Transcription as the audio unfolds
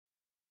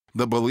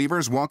The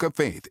Believer's Walk of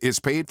Faith is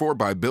paid for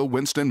by Bill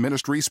Winston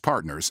Ministries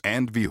partners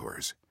and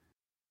viewers.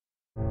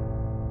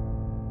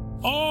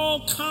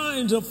 All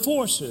kinds of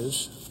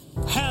forces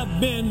have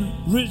been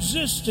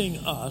resisting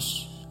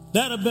us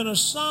that have been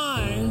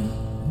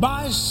assigned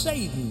by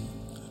Satan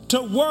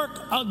to work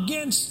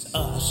against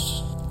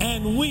us,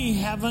 and we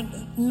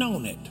haven't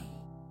known it.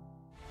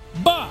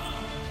 But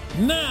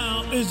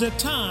now is the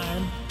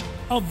time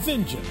of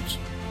vengeance.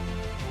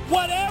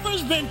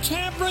 Whatever's been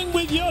tampering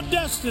with your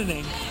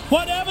destiny,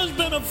 whatever's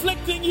been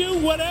afflicting you,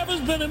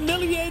 whatever's been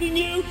humiliating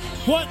you,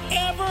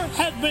 whatever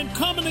has been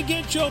coming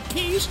against your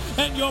peace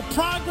and your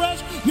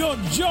progress, your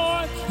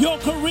joy, your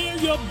career,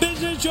 your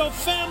business, your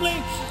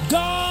family,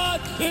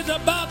 God is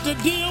about to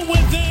deal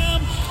with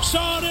them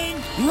starting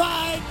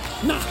right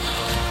now.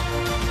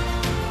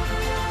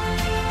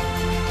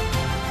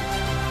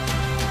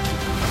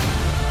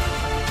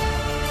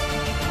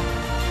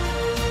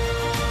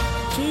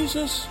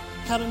 Jesus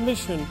had a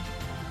mission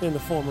in the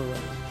former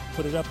rain.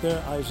 Put it up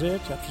there, Isaiah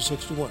chapter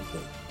 61,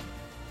 please.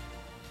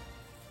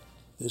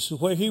 This is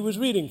where he was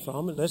reading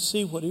from, and let's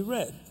see what he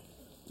read.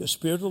 The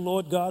Spirit of the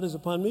Lord God is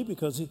upon me,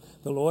 because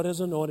the Lord has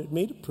anointed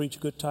me to preach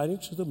good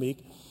tidings to the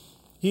meek.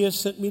 He has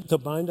sent me to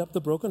bind up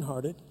the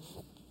brokenhearted,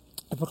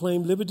 to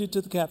proclaim liberty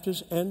to the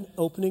captives, and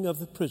opening of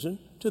the prison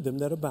to them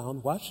that are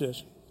bound. Watch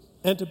this.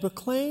 And to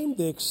proclaim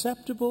the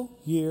acceptable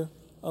year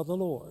of the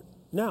Lord.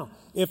 Now,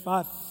 if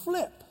I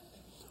flip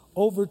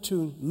over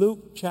to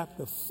Luke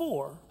chapter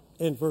 4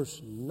 and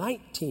verse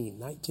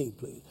 19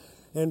 please.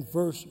 And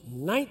verse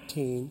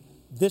 19,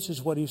 this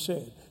is what he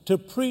said. To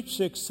preach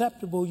the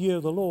acceptable year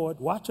of the Lord.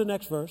 Watch the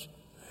next verse.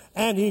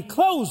 And he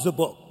closed the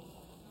book.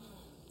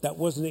 That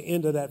wasn't the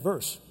end of that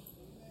verse.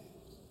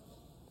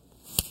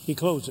 He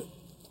closed it.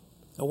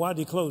 And why did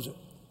he close it?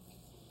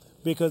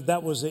 Because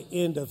that was the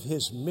end of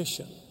his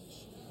mission.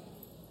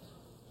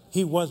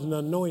 He wasn't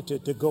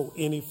anointed to go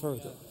any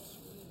further.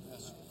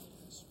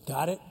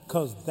 Got it?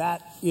 Because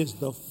that is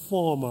the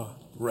former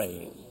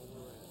rain.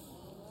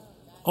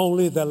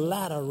 Only the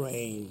latter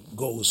rain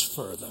goes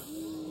further.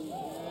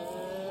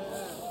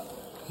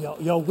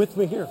 Y'all with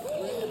me here?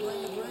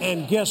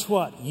 And guess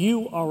what?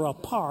 You are a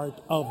part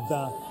of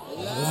the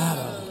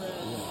latter rain.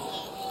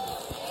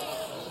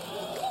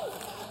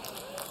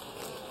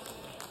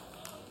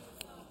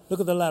 Look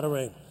at the latter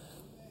rain.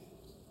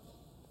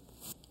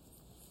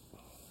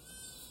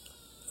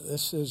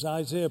 This is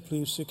Isaiah,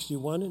 please,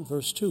 61 and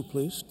verse 2,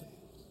 please.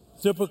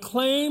 To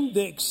proclaim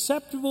the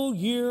acceptable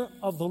year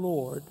of the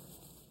Lord.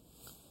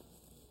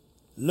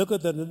 Look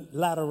at the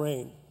latter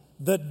rain.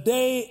 The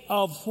day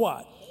of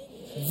what?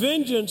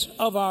 Vengeance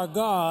of our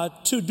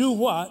God to do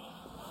what?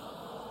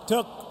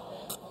 To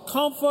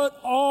comfort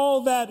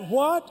all that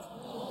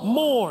what?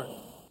 Mourn.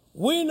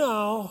 We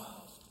now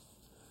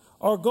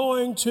are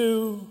going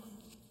to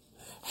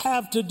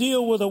have to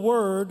deal with a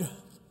word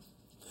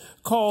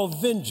called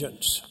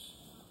vengeance.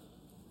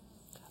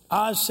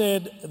 I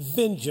said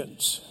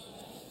vengeance.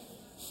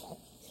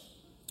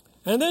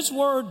 And this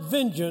word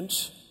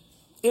vengeance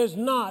is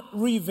not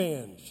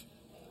revenge.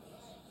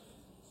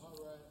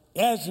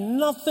 It has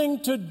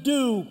nothing to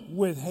do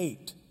with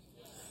hate.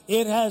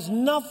 It has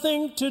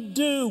nothing to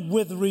do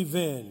with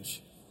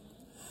revenge.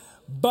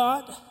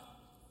 But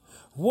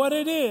what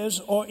it is,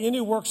 or any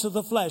works of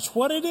the flesh,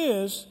 what it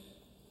is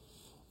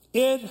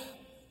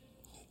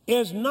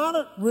not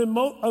a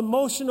remote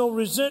emotional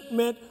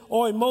resentment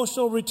or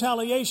emotional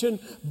retaliation,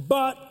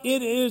 but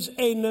it is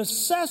a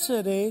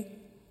necessity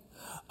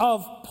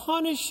of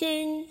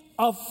punishing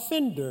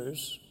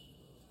offenders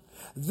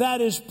that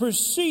is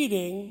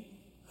proceeding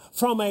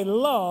from a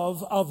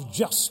love of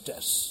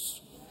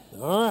justice.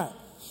 All right.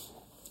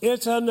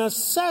 It's a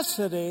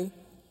necessity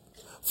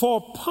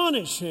for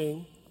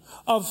punishing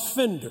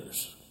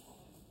offenders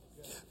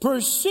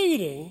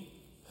proceeding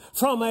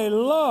from a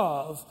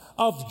love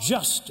of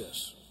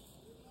justice.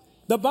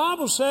 The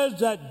Bible says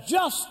that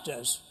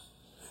justice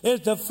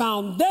is the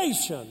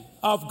foundation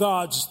of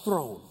God's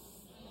throne.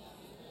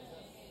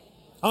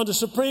 On the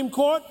Supreme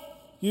Court,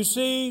 you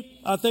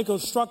see, I think, a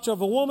structure of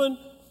a woman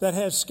that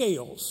has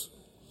scales.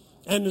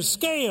 And the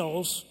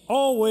scales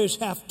always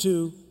have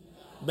to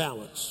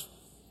balance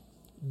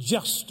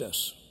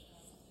justice.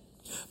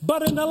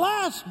 But in the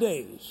last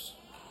days,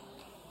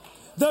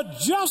 the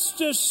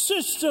justice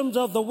systems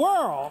of the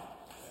world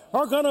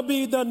are going to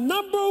be the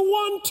number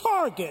one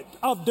target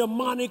of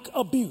demonic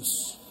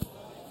abuse.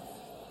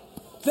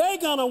 They're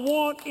going to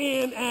want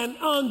in an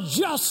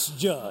unjust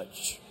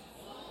judge.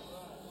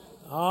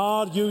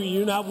 Oh,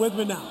 you're not with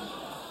me now.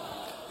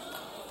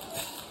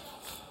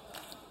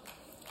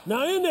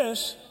 Now in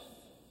this,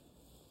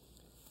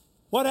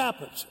 what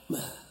happens?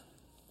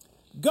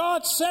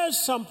 God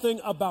says something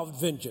about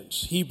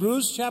vengeance.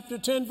 Hebrews chapter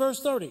 10,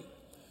 verse 30.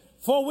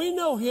 For we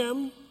know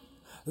him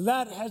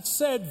that had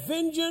said,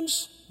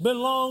 vengeance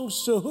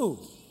belongs to who?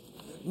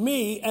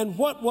 Me, and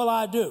what will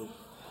I do?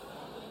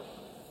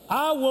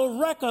 I will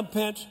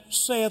recompense,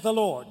 saith the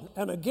Lord.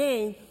 And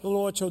again, the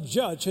Lord shall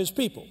judge his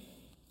people.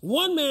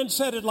 One man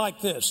said it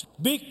like this: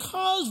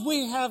 because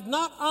we have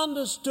not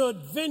understood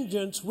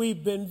vengeance,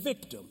 we've been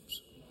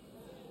victims.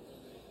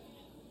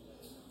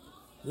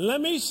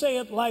 Let me say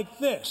it like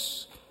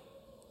this.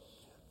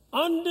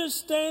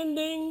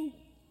 Understanding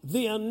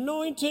the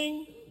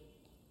anointing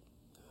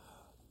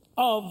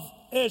of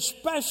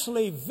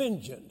especially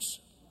vengeance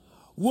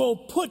will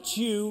put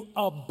you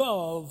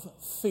above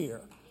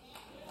fear.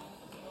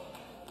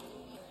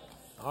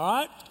 All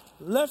right?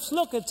 Let's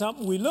look at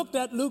something. We looked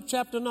at Luke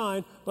chapter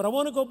 9, but I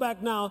want to go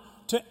back now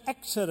to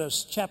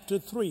Exodus chapter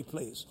 3,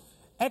 please.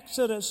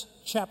 Exodus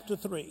chapter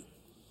 3.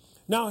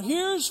 Now,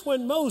 here's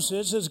when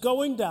Moses is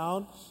going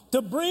down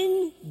to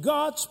bring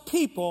God's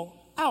people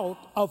out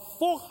of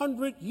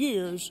 400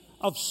 years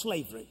of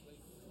slavery.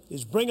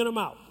 He's bringing them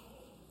out.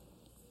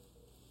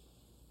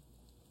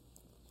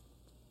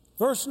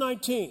 Verse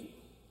 19.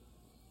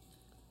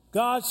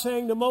 God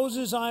saying to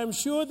Moses, I am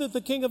sure that the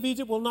king of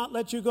Egypt will not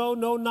let you go,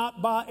 no,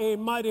 not by a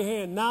mighty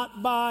hand,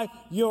 not by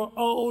your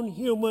own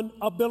human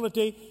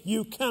ability.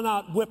 You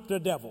cannot whip the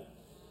devil.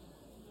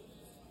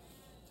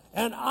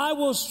 And I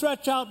will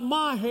stretch out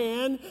my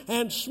hand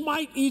and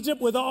smite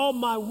Egypt with all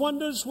my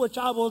wonders, which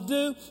I will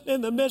do in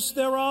the midst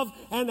thereof.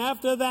 And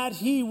after that,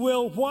 he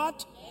will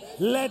what?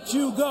 Let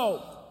you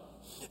go.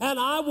 And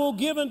I will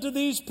give unto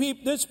this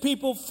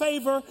people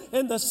favor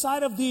in the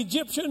sight of the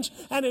Egyptians.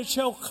 And it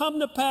shall come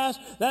to pass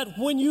that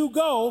when you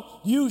go,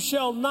 you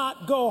shall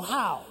not go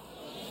how?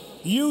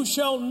 You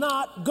shall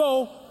not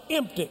go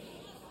empty.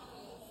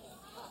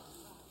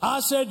 I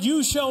said,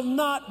 you shall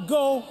not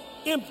go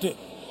empty.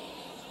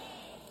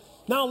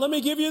 Now, let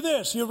me give you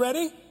this. You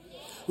ready?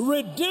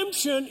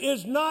 Redemption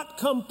is not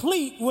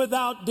complete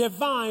without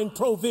divine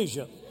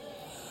provision.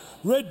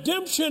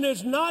 Redemption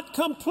is not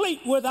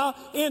complete without,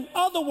 in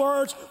other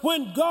words,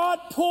 when God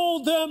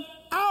pulled them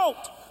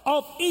out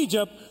of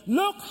Egypt,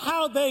 look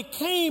how they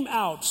came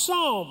out.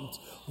 Psalms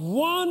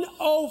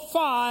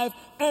 105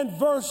 and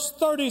verse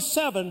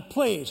 37,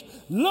 please.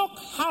 Look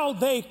how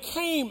they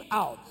came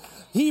out.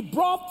 He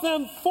brought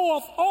them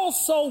forth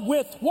also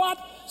with what?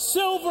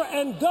 Silver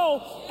and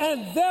gold,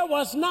 and there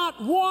was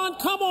not one,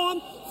 come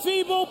on,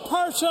 feeble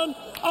person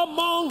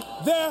among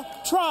their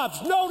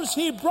tribes. Notice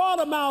he brought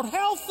them out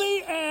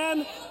healthy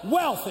and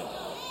wealthy.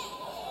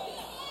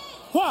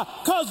 Why?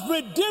 Because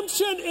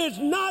redemption is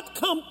not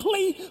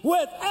complete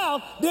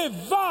without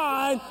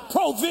divine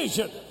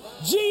provision.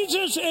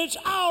 Jesus is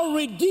our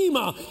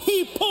Redeemer.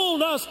 He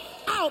pulled us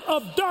out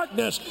of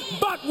darkness,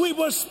 but we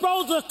were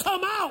supposed to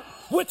come out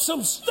with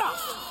some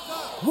stuff.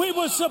 We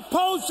were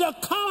supposed to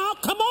come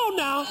out. Come on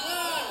now.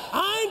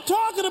 I ain't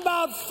talking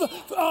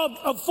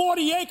about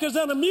 40 acres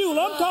and a mule.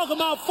 I'm talking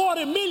about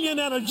 40 million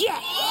and a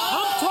jet.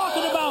 I'm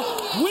talking about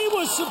we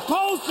were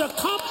supposed to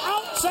come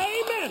out. Say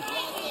amen.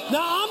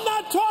 Now, I'm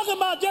not talking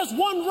about just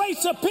one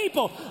race of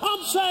people.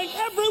 I'm saying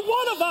every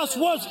one of us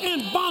was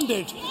in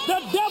bondage. The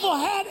devil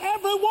had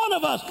every one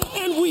of us,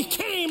 and we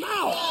came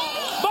out.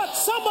 But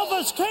some of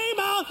us came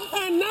out,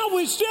 and now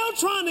we're still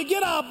trying to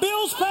get our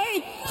bills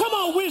paid. Come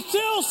on, we're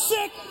still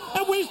sick,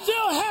 and we're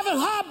still having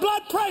high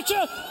blood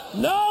pressure.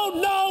 No,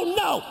 no,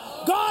 no.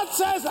 God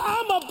says,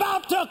 I'm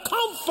about to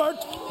comfort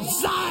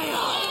Zion.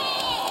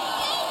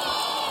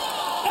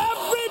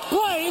 Every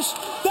place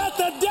that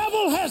the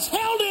devil has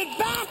held it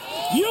back,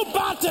 you're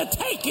about to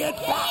take it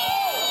back.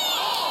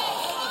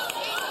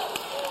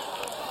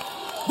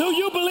 Do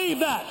you believe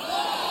that?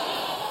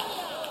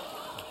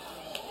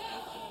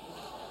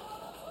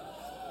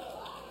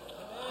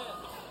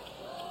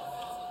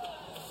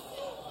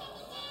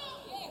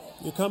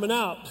 You're coming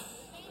out,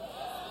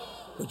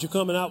 but you're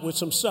coming out with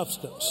some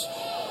substance.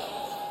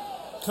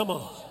 Come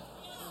on.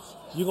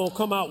 You're going to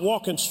come out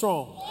walking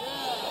strong.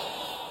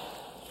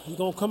 You're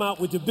going to come out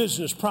with your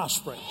business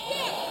prospering.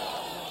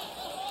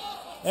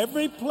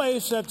 Every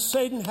place that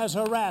Satan has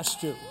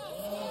harassed you,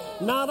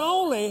 not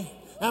only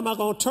am I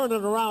going to turn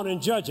it around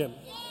and judge him,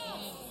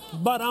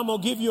 but I'm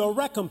going to give you a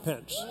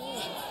recompense.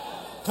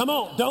 Come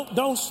on,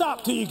 don't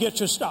stop till you get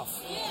your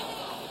stuff.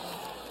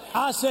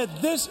 I said,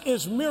 this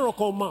is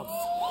miracle month.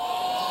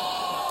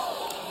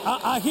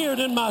 I hear it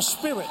in my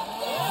spirit.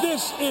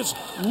 This is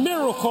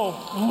miracle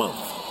month.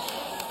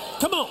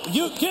 Come on,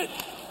 you get.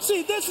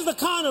 See, this is the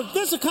kind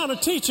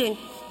of teaching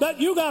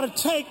that you got to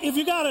take. If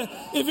you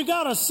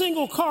got a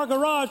single car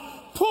garage,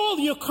 pull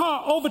your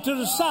car over to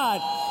the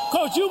side,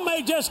 because you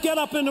may just get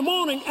up in the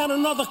morning and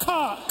another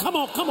car. Come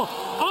on.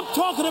 I'm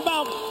talking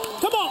about.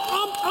 Come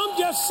on. I'm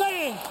just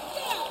saying.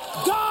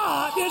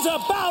 God is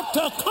about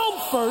to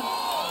comfort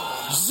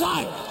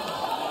Zion.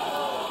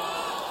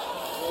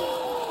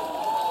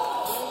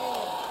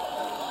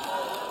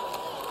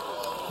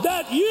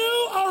 That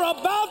you are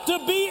about to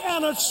be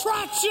an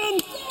attraction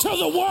to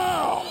the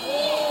world.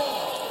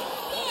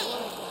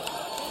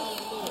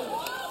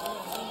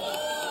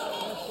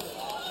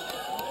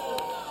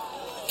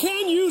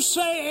 Can you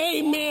say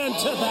amen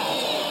to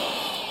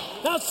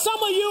that? Now,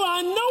 some of you,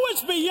 I know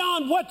it's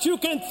beyond what you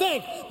can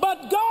think,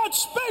 but God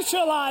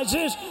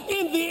specializes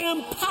in the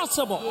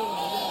impossible.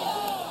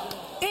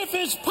 If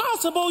it's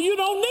possible, you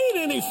don't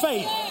need any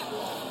faith.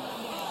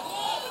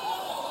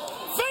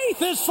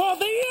 Faith is for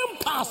the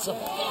impossible.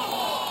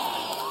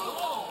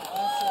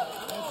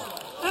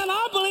 And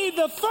I believe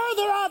me, the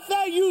further out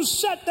there you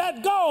set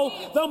that goal,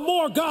 the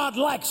more God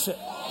likes it.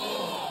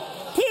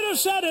 Peter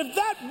said, if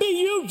that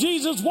be you,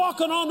 Jesus,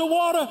 walking on the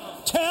water,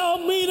 tell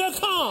me to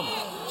come.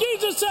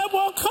 Jesus said,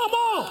 well, come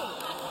on.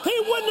 He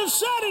wouldn't have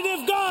said it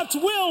if God's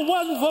will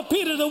wasn't for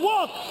Peter to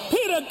walk.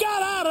 Peter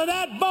got out of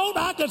that boat.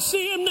 I could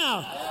see him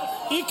now.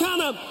 He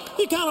kind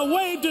of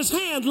waved his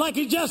hand like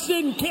he just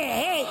didn't care.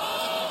 Hey,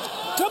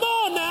 come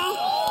on now.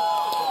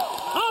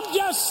 I'm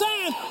just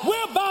saying,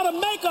 we're about to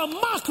make a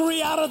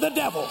mockery out of the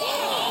devil.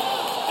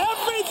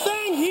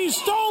 Everything he's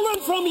stolen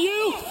from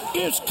you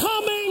is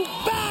coming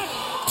back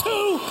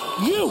to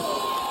you.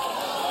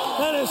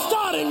 And it's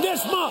starting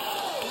this month.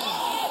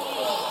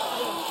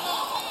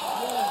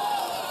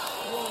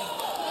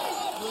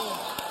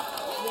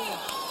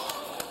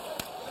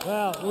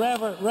 Well,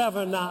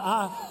 Reverend,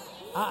 now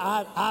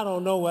I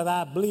don't know whether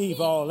I believe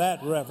all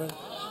that, Reverend.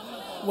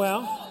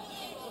 Well,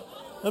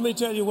 let me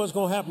tell you what's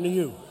going to happen to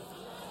you.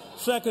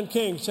 2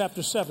 Kings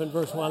chapter 7,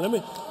 verse 1.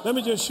 Let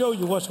me just show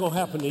you what's going to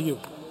happen to you.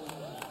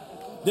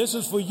 This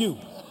is for you.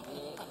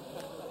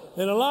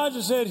 And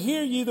Elijah said,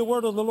 hear ye the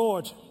word of the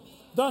Lord.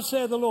 Thus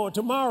saith the Lord,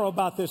 tomorrow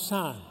about this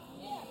time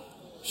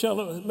shall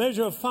a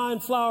measure of fine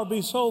flour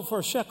be sold for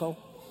a shekel,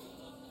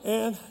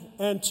 and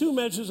 2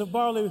 measures of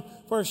barley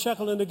for a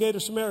shekel in the gate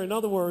of Samaria. In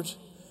other words,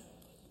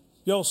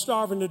 you're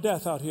starving to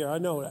death out here. I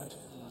know that.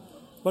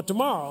 But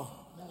tomorrow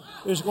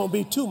is going to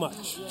be too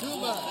much.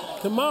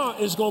 Tomorrow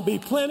is going to be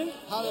plenty.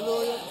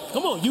 Hallelujah.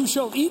 Come on, you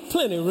shall eat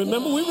plenty.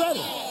 Remember, we read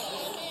it.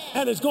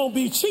 And it's going to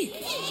be cheap.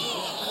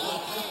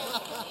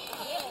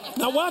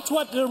 Now watch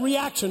what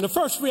the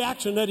first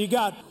reaction that he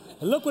got.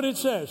 And look what it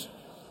says.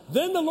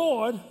 Then the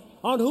Lord,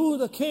 on whom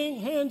the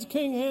king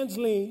hands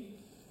lean,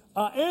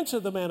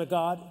 answered the man of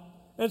God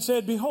and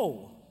said,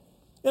 behold,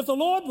 if the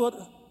Lord would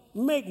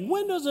make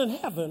windows in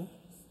heaven,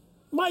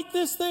 might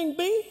this thing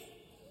be?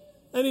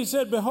 And he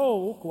said,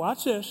 behold,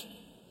 watch this.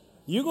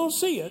 You're going to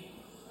see it.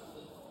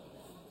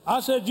 I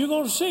said, you're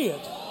going to see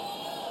it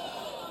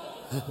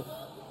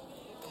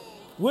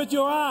with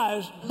your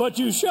eyes, but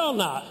you shall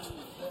not.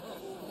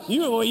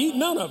 You ain't going to eat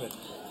none of it.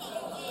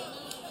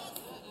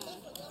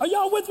 Are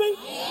y'all with me?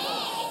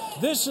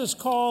 This is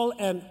called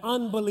an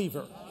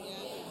unbeliever.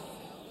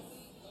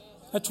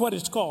 That's what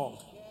it's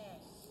called.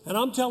 And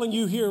I'm telling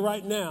you here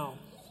right now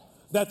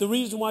that the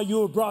reason why you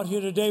were brought here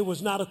today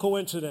was not a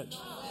coincidence.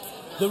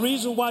 The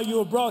reason why you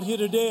were brought here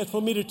today is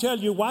for me to tell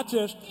you, watch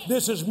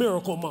this is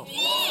miracle month.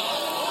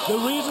 The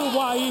reason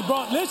why he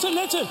brought, listen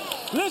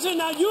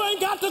now, you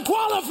ain't got to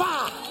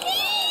qualify.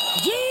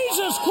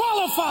 Jesus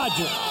qualified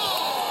you.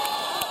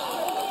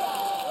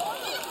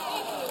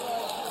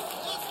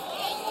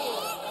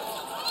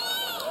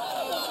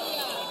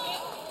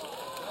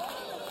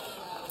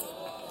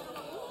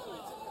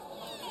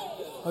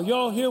 Are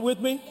y'all here with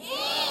me?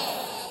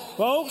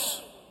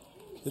 Folks,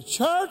 the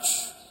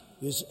church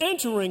is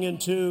entering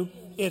into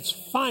its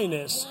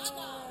finest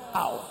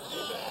hour.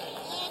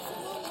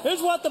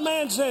 Here's what the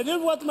man said.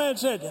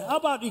 How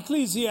about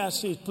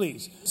Ecclesiastes,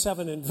 please?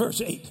 7 and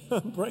verse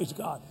 8. Praise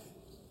God.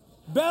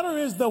 Better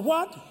is the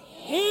what?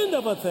 End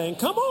of a thing.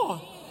 Come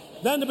on.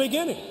 Than the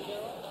beginning.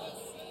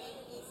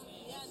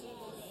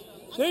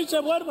 They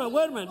said, wait a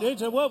minute. They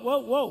said,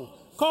 whoa.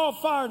 Call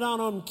fire down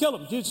on them, kill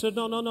them. Jesus said,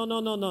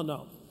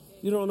 no.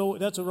 You don't know,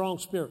 that's a wrong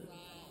spirit.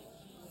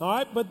 All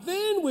right, but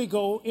then we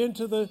go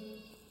into the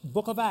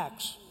book of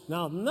Acts.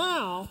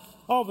 Now,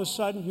 all of a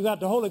sudden, you got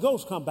the Holy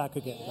Ghost come back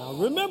again. Now,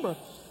 remember,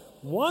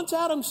 once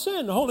Adam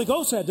sinned, the Holy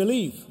Ghost had to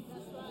leave.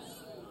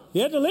 He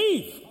had to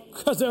leave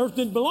because the earth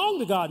didn't belong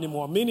to God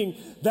anymore, meaning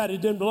that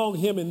it didn't belong to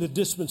him in the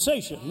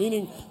dispensation,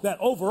 meaning that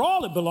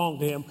overall it belonged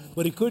to him,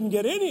 but he couldn't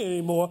get in it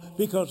anymore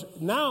because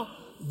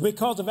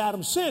of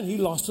Adam's sin, he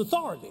lost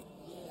authority.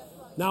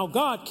 Now,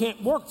 God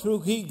can't work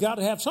through. He got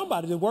to have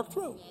somebody to work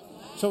through.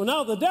 So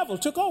now the devil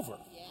took over.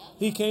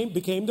 He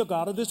became the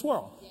god of this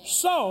world.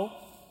 So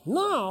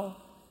now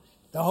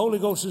the Holy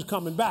Ghost is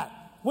coming back.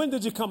 When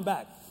did he come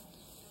back?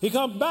 He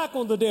comes back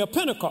on the day of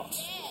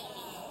Pentecost.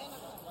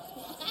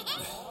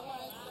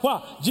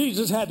 Well,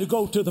 Jesus had to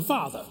go to the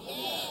Father.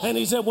 And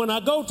he said, when I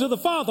go to the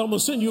Father, I'm going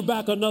to send you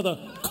back another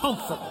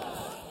comforter.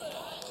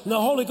 And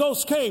the Holy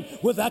Ghost came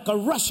with like a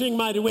rushing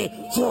mighty wind.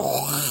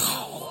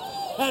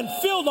 And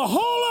fill the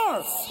whole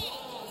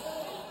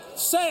earth.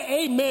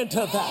 Say amen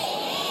to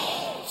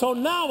that. So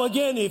now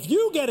again, if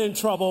you get in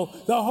trouble,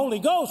 the Holy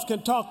Ghost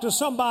can talk to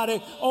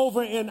somebody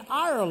over in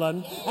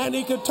Ireland, and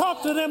he can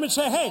talk to them and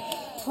say, hey,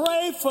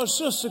 pray for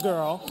Sister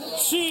Girl.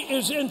 She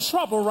is in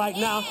trouble right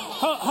now.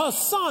 Her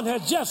son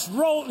has just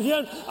rolled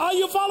here. Are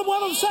you following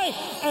what I'm saying?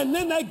 And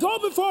then they go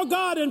before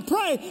God and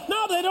pray.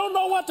 Now they don't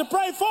know what to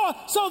pray for,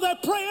 so they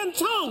pray in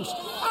tongues.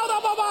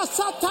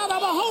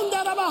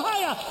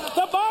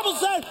 The Bible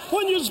said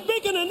when you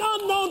speak in an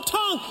unknown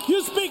tongue,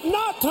 you speak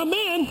not to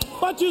men,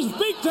 but you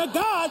speak to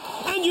God,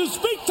 and you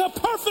speak the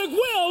perfect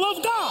will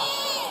of God.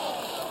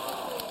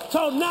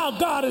 So now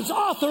God is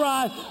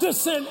authorized to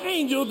send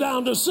angel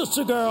down to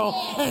Sister Girl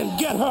and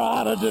get her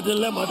out of the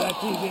dilemma that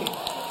she's in.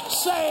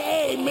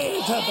 Say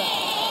amen to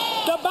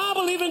that. The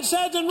Bible even and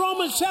says in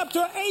Romans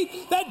chapter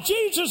 8 that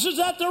Jesus is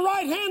at the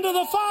right hand of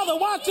the Father.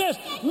 Watch this,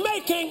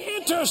 making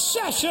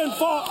intercession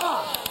for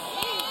us.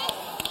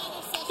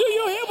 Do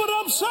you hear what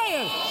I'm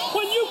saying?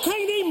 When you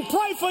can't even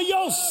pray for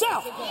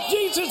yourself,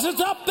 Jesus is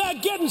up there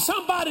getting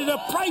somebody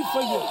to pray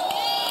for you.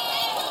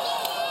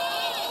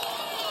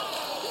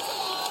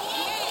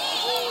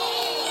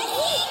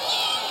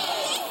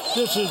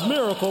 This is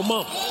miracle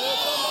month.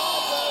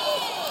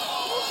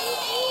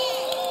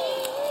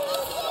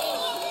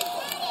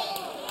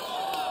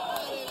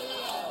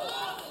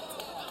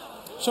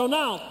 So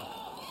now,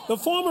 the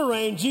former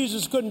rain,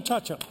 Jesus couldn't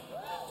touch him.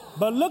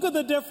 But look at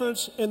the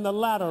difference in the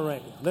latter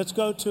rain. Let's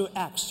go to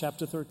Acts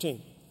chapter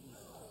 13.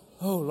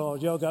 Oh,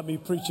 Lord, y'all got me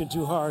preaching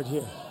too hard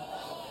here.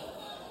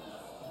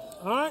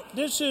 All right,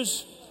 this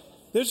is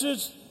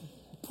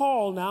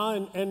Paul now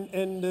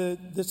and the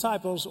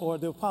disciples or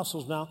the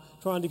apostles now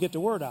trying to get the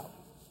word out.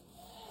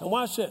 And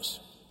watch this.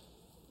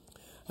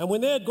 And when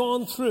they had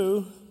gone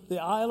through the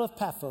Isle of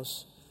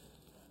Paphos,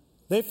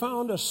 they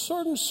found a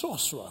certain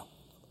sorcerer,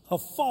 a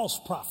false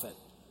prophet,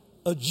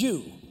 a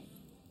Jew,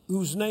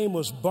 whose name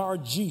was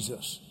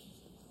Bar-Jesus,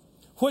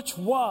 which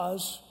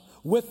was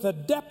with the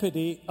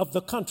deputy of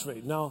the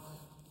country. Now,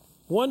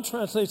 one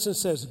translation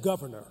says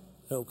governor,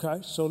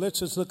 okay? So let's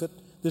just look at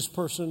this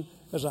person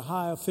as a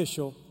high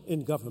official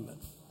in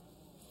government.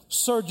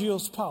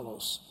 Sergius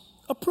Paulus,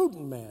 a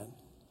prudent man,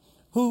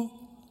 who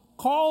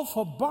called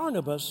for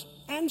Barnabas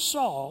and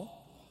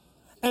Saul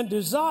and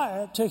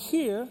desired to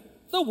hear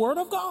the word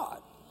of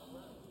God.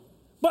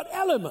 But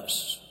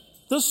Elymas,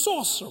 the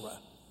sorcerer,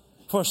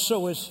 for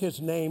so is his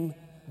name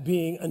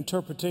being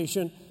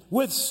interpretation,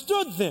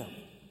 withstood them,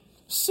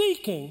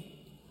 seeking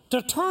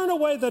to turn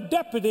away the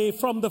deputy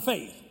from the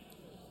faith.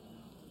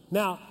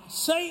 Now,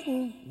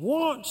 Satan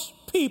wants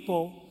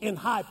people in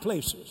high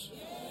places.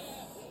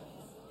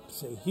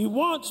 See, he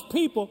wants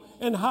people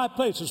in high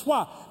places.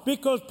 Why?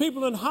 Because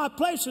people in high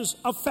places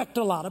affect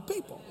a lot of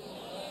people.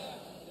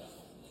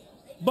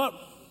 But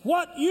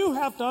what you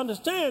have to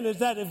understand is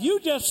that if you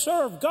just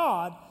serve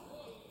God,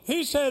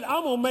 he said,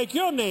 I'm going to make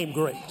your name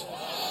great.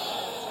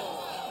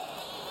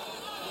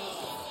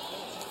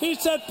 He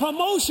said,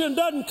 promotion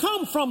doesn't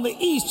come from the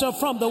east or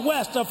from the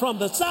west or from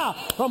the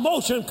south.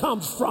 Promotion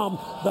comes from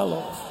the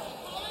Lord.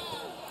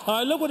 All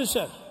right, look what it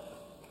says.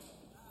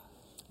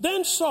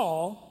 Then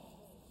Saul,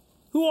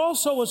 who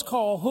also was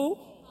called who?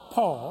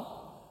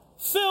 Paul,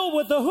 filled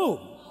with the who?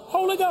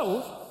 Holy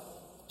Ghost,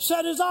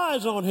 set his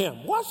eyes on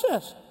him. Watch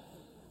this.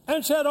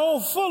 And said,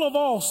 oh, full of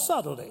all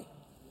subtlety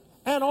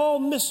and all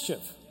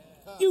mischief,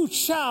 you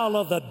child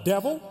of the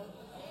devil,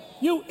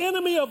 you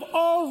enemy of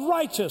all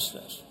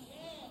righteousness,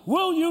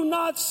 will you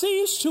not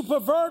cease to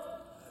pervert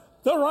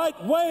the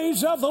right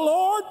ways of the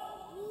Lord?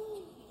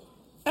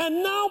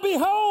 And now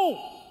behold,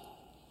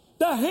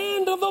 the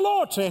hand of the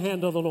Lord, say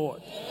hand of the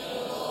Lord,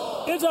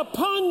 is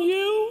upon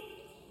you,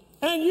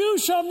 and you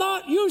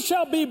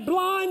shall be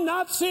blind,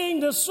 not seeing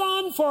the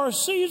sun for a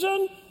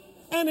season.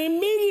 And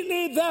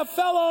immediately there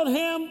fell on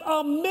him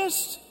a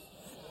mist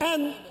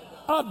and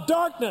a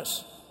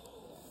darkness.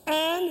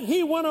 And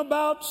he went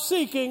about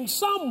seeking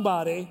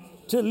somebody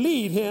to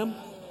lead him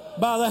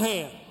by the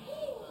hand.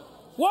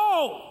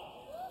 Whoa!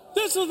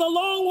 This is a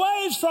long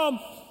ways from,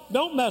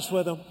 don't mess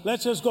with him.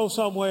 Let's just go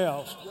somewhere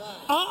else.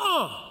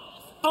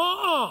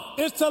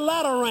 It's the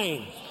latter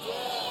rain.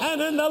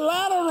 And in the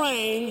latter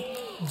rain,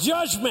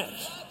 judgment,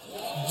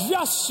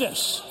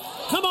 justice.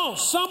 Come on,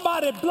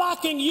 somebody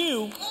blocking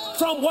you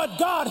from what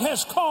God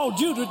has called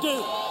you to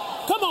do.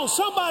 Come on,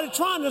 somebody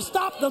trying to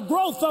stop the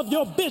growth of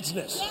your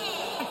business.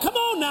 Come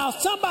on now,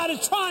 somebody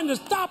trying to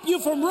stop you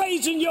from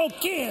raising your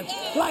kids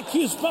like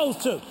you're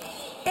supposed to.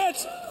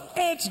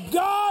 It's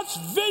God's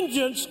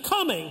vengeance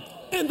coming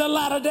in the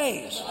latter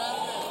days.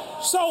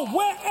 So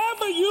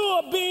wherever you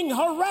are being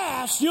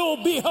harassed,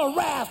 you'll be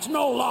harassed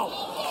no longer.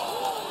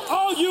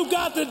 All you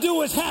got to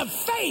do is have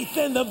faith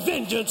in the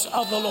vengeance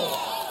of the Lord.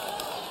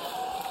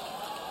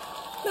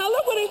 Now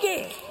look what he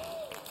did.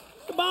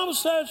 The Bible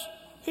says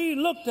he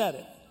looked at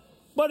it,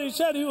 but he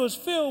said he was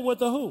filled with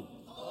the who?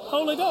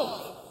 Holy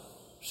Ghost.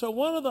 So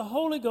one of the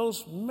Holy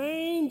Ghost's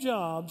main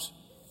jobs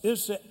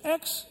is to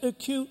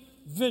execute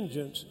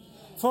vengeance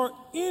for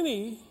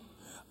any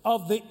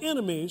of the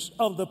enemies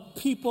of the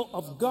people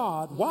of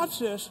God. Watch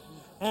this.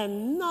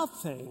 And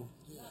nothing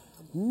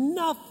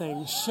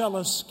shall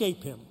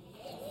escape him.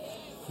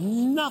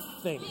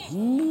 Nothing.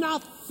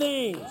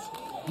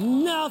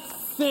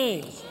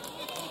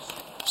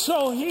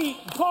 So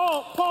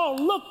Paul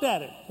looked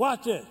at it.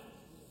 Watch it.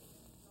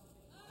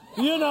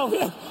 You know,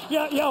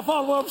 y'all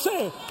follow what I'm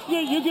saying?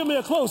 You give me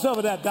a close-up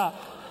of that, Doc.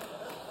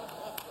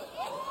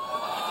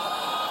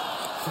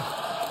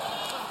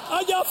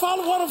 Y'all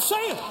follow what I'm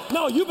saying?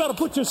 No, you better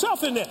put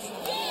yourself in this.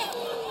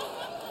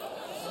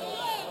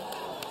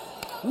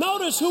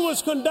 Notice who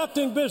was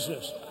conducting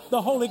business,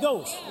 the Holy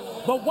Ghost.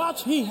 But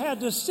watch, he had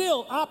to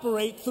still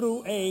operate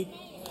through a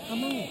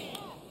man.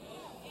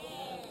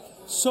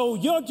 So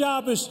your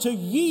job is to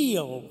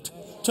yield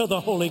to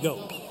the Holy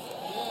Ghost.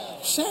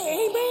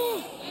 Say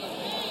amen.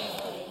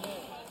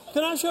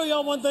 Can I show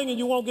y'all one thing and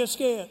you won't get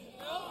scared?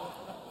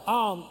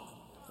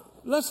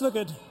 Let's look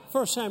at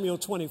 1 Samuel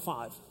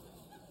 25.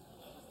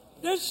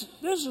 This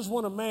is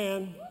when a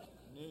man,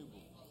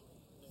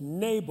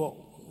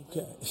 Nabal,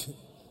 okay.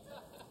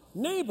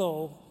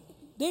 Nabal,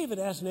 David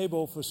asked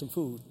Nabal for some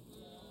food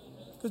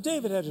because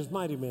David had his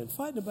mighty men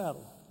fighting the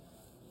battle.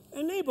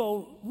 And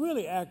Nabal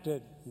really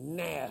acted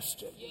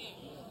nasty.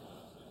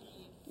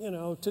 You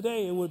know,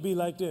 today it would be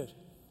like this.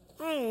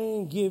 I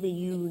ain't giving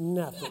you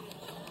nothing.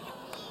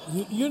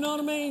 You know what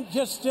I mean?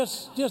 Just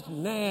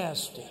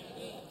nasty.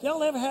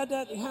 Y'all ever had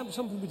that?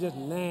 Some people just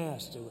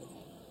nasty with it.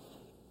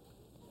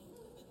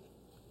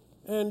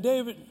 And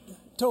David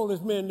told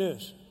his men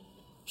this: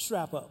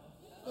 strap up.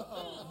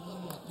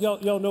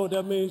 Y'all know what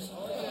that means?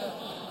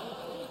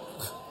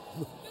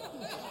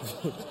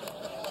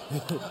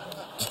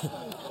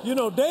 You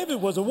know,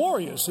 David was a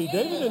warrior. See,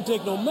 David didn't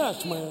take no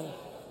mess, man.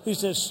 He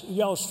says,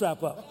 y'all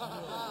strap up.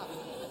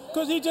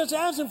 Because he just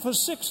asked him for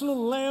 6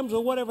 little lambs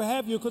or whatever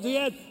have you, because he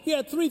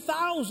had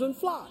 3,000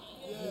 flock.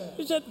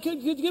 He said,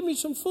 could you give me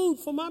some food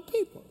for my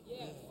people?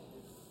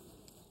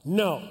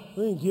 No,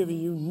 we ain't giving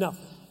you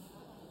nothing.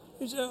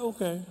 He said,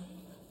 okay,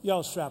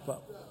 y'all strap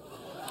up.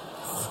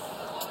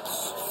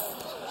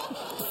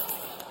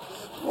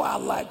 Well, I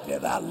like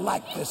that. I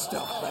like this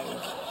stuff, man.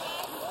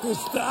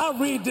 I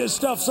read this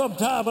stuff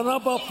sometime, and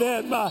I'm up there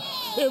in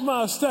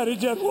my study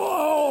just,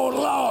 whoa,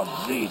 Lord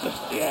Jesus,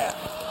 yeah.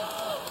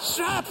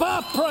 Strap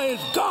up, praise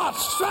God,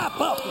 strap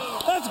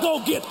up. Let's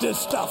go get this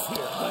stuff here,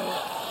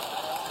 man.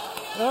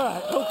 All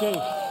right, okay.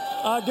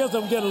 I guess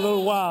I'm getting a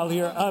little wild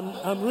here.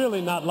 I'm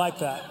really not like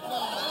that.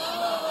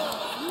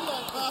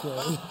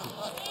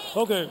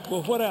 Okay,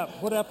 well, what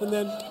happened? What happened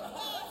then?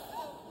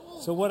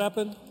 So what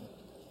happened?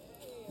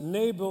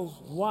 Nabal's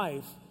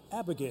wife,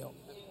 Abigail,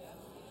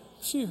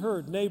 she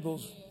heard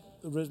Nabal's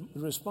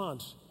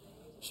response.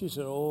 She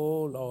said,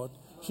 oh, Lord.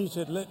 She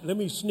said, let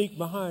me sneak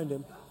behind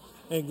him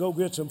and go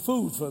get some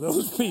food for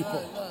those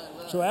people.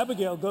 So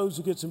Abigail goes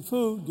to get some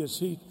food, gets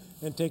heat,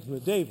 and takes him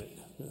to David.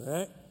 All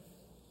right?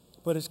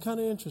 But it's kind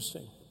of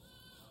interesting.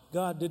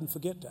 God didn't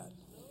forget that.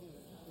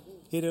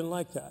 He didn't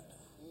like that.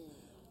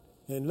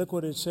 And look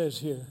what it says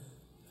here.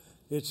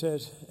 It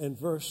says in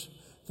verse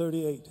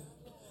 38,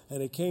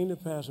 and it came to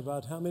pass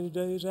about how many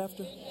days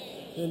after?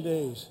 10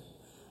 days.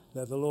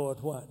 That the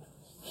Lord, what?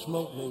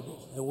 Smote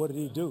Nabal. And what did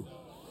he do?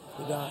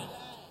 He died.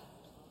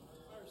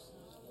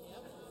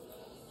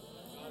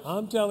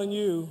 I'm telling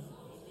you,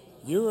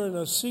 you're in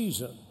a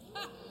season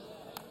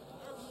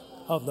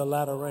of the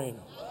latter rain.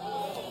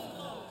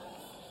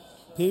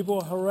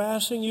 People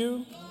harassing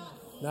you,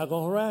 not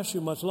going to harass you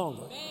much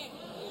longer.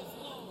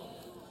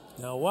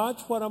 Now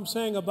watch what I'm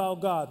saying about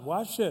God.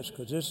 Watch this,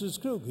 because this is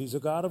true. He's a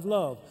God of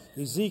love.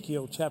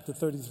 Ezekiel chapter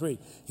 33.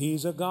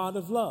 He's a God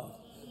of love.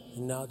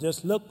 And now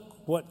just look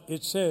what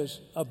it says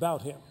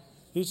about him.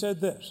 He said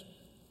this.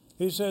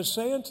 He says,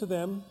 say unto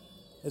them,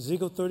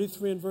 Ezekiel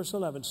 33 and verse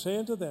 11, say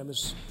unto them,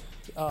 as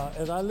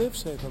I live,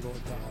 saith the Lord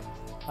God,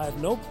 I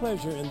have no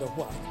pleasure in the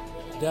what?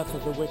 Death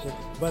of the wicked,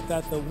 but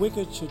that the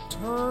wicked should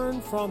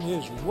turn from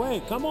his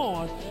way. Come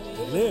on,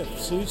 live.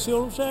 See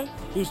what I'm saying?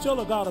 He's still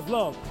a God of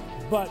love,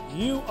 but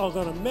you are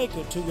going to make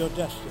it to your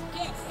destiny.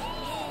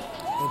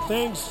 And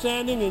things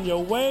standing in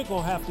your way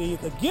going to have to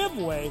either give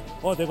way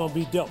or they're going to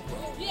be dealt with.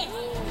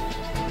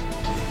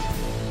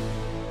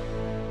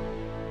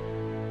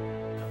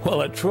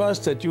 Well, I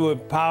trust that you were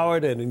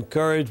empowered and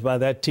encouraged by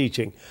that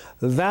teaching.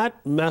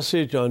 That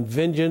message on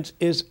vengeance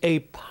is a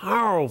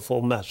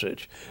powerful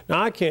message.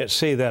 Now, I can't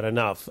say that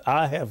enough.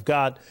 I have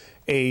got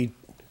a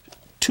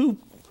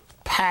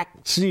 2-pack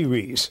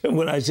series. And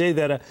when I say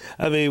that,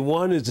 I mean,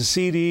 one is a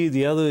CD,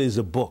 the other is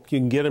a book. You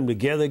can get them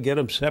together, get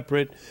them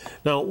separate.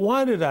 Now,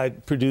 why did I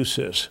produce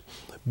this?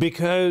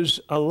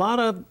 Because a lot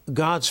of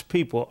God's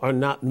people are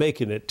not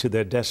making it to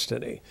their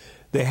destiny.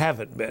 They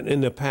haven't been in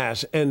the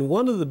past. And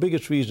one of the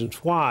biggest reasons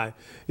why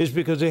is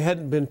because they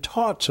hadn't been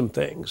taught some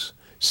things.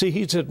 See,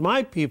 he said,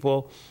 my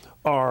people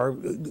are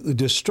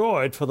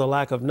destroyed for the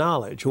lack of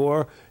knowledge.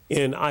 Or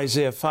in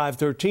Isaiah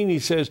 5:13, he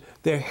says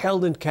they're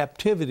held in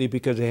captivity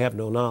because they have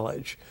no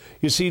knowledge.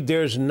 You see,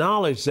 there's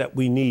knowledge that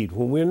we need.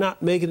 When we're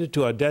not making it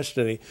to our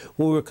destiny,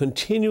 when we're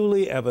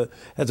continually,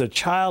 as a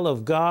child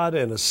of God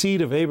and a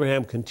seed of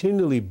Abraham,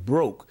 continually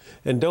broke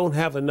and don't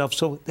have enough.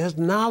 So there's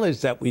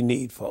knowledge that we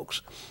need,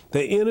 folks.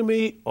 The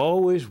enemy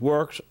always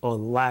works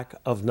on lack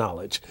of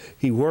knowledge.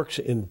 He works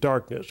in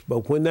darkness.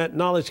 But when that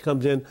knowledge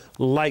comes in,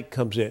 light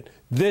comes in.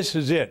 This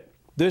is it.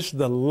 This is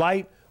the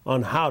light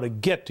on how to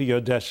get to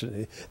your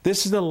destiny.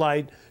 This is the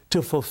light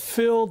to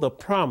fulfill the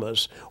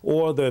promise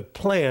or the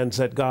plans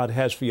that God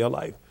has for your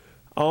life.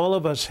 All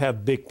of us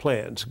have big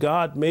plans.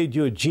 God made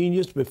you a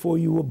genius before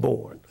you were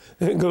born.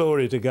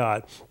 Glory to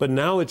God. But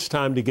now it's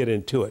time to get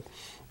into it.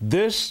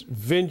 This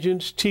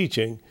vengeance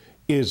teaching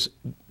is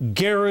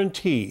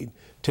guaranteed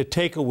to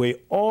take away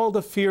all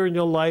the fear in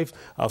your life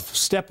of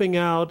stepping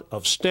out,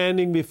 of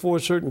standing before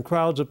certain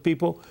crowds of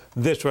people.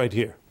 This right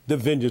here. The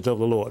Vengeance of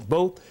the Lord.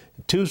 Both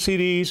 2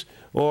 CDs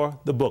or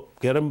the book.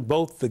 Get them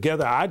both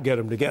together. I'd get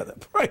them together.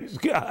 Praise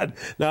God.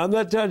 Now, I'm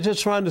not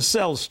just trying to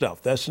sell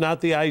stuff. That's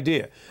not the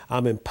idea.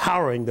 I'm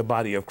empowering the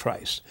body of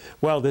Christ.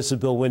 Well, this is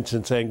Bill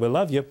Winston saying we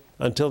love you.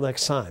 Until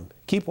next time,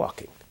 keep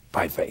walking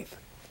by faith.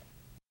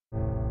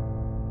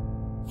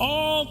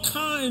 All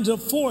kinds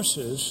of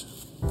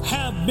forces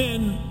have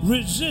been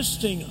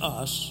resisting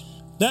us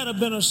that have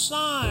been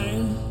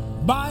assigned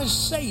by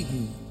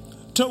Satan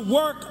to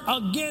work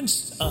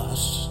against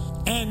us,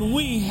 and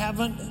we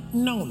haven't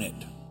known it.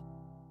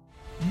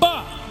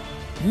 But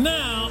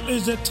now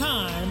is the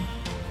time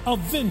of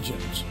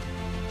vengeance.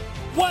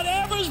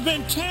 Whatever's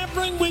been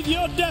tampering with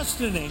your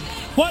destiny,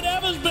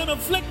 whatever's been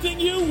afflicting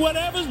you,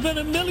 whatever's been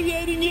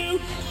humiliating you,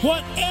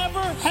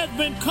 whatever has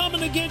been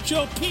coming against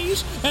your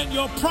peace and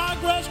your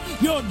progress,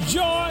 your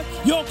joy,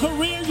 your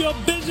career, your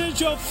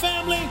business, your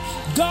family,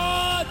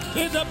 God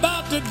is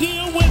about to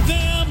deal with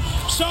them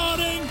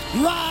starting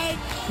right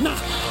now.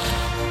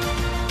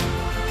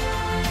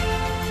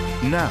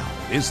 Now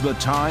is the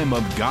time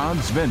of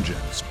God's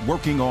vengeance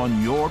working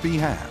on your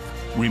behalf,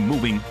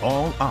 removing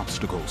all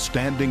obstacles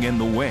standing in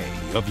the way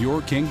of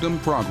your kingdom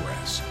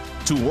progress.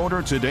 To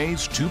order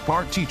today's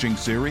 2-part teaching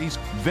series,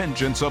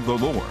 Vengeance of the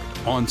Lord,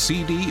 on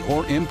CD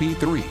or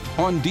MP3,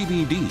 on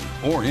DVD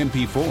or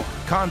MP4,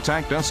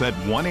 contact us at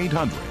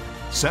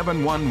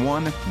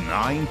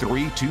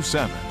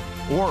 1-800-711-9327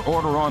 or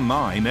order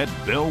online at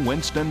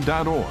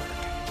BillWinston.org.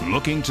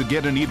 Looking to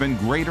get an even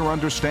greater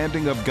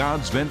understanding of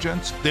God's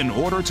vengeance? Then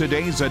order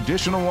today's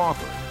additional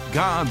offer,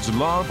 God's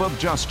Love of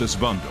Justice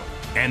Bundle.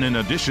 And in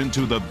addition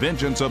to the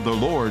Vengeance of the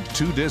Lord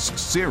 2-disc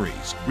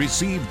series,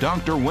 receive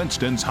Dr.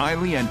 Winston's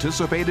highly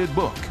anticipated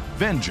book,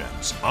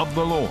 Vengeance of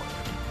the Lord.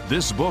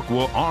 This book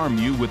will arm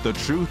you with the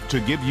truth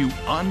to give you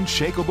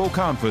unshakable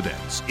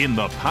confidence in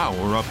the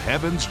power of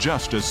heaven's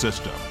justice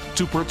system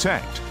to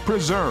protect,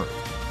 preserve,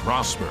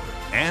 prosper,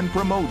 and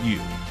promote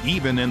you,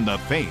 even in the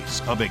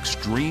face of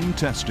extreme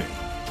testing.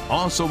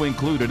 Also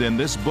included in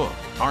this book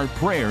are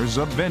prayers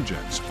of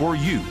vengeance for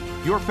you,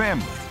 your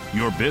family,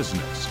 your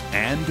business,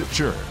 and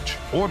church.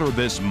 Order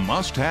this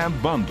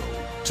must-have bundle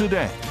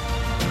today.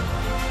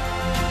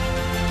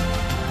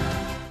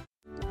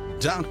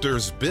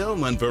 Doctors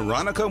Bill and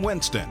Veronica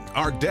Winston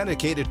are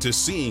dedicated to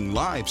seeing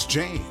lives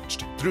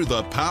changed through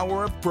the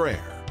power of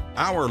prayer.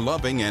 Our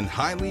loving and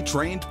highly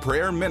trained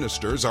prayer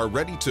ministers are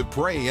ready to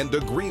pray and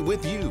agree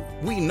with you.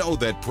 We know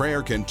that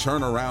prayer can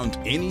turn around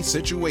any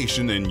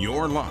situation in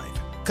your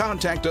life.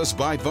 Contact us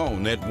by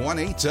phone at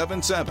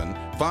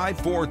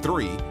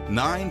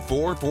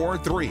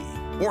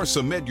 1-877-543-9443 or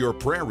submit your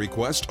prayer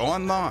request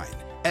online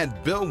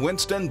at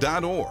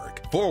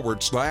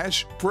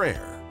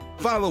BillWinston.org/prayer.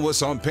 Follow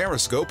us on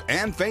Periscope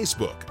and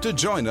Facebook to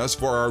join us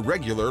for our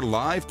regular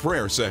live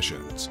prayer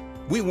sessions.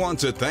 We want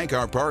to thank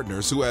our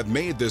partners who have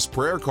made this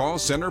prayer call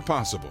center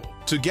possible.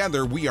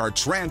 Together, we are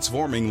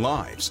transforming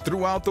lives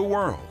throughout the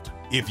world.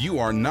 If you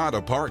are not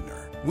a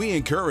partner, we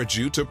encourage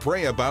you to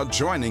pray about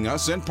joining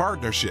us in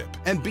partnership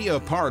and be a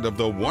part of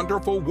the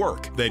wonderful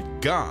work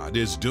that God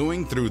is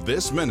doing through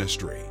this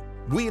ministry.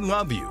 We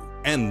love you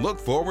and look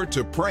forward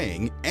to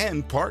praying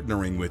and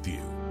partnering with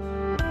you.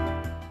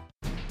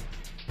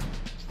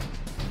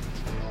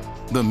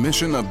 The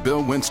mission of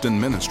Bill Winston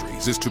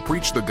Ministries is to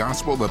preach the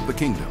gospel of the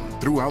kingdom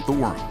throughout the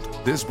world.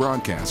 This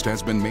broadcast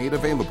has been made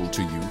available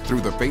to you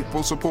through the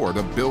faithful support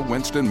of Bill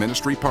Winston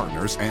Ministry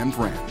partners and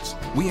friends.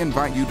 We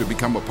invite you to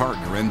become a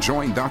partner and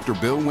join Dr.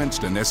 Bill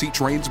Winston as he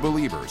trains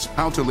believers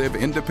how to live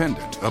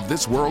independent of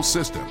this world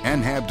system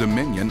and have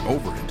dominion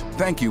over it.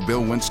 Thank you,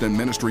 Bill Winston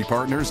Ministry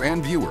partners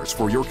and viewers,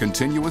 for your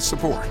continuous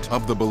support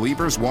of the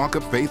Believer's Walk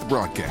of Faith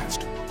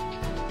broadcast.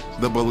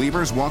 The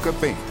Believer's Walk of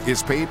Faith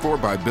is paid for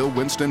by Bill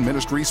Winston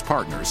Ministries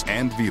partners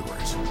and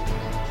viewers.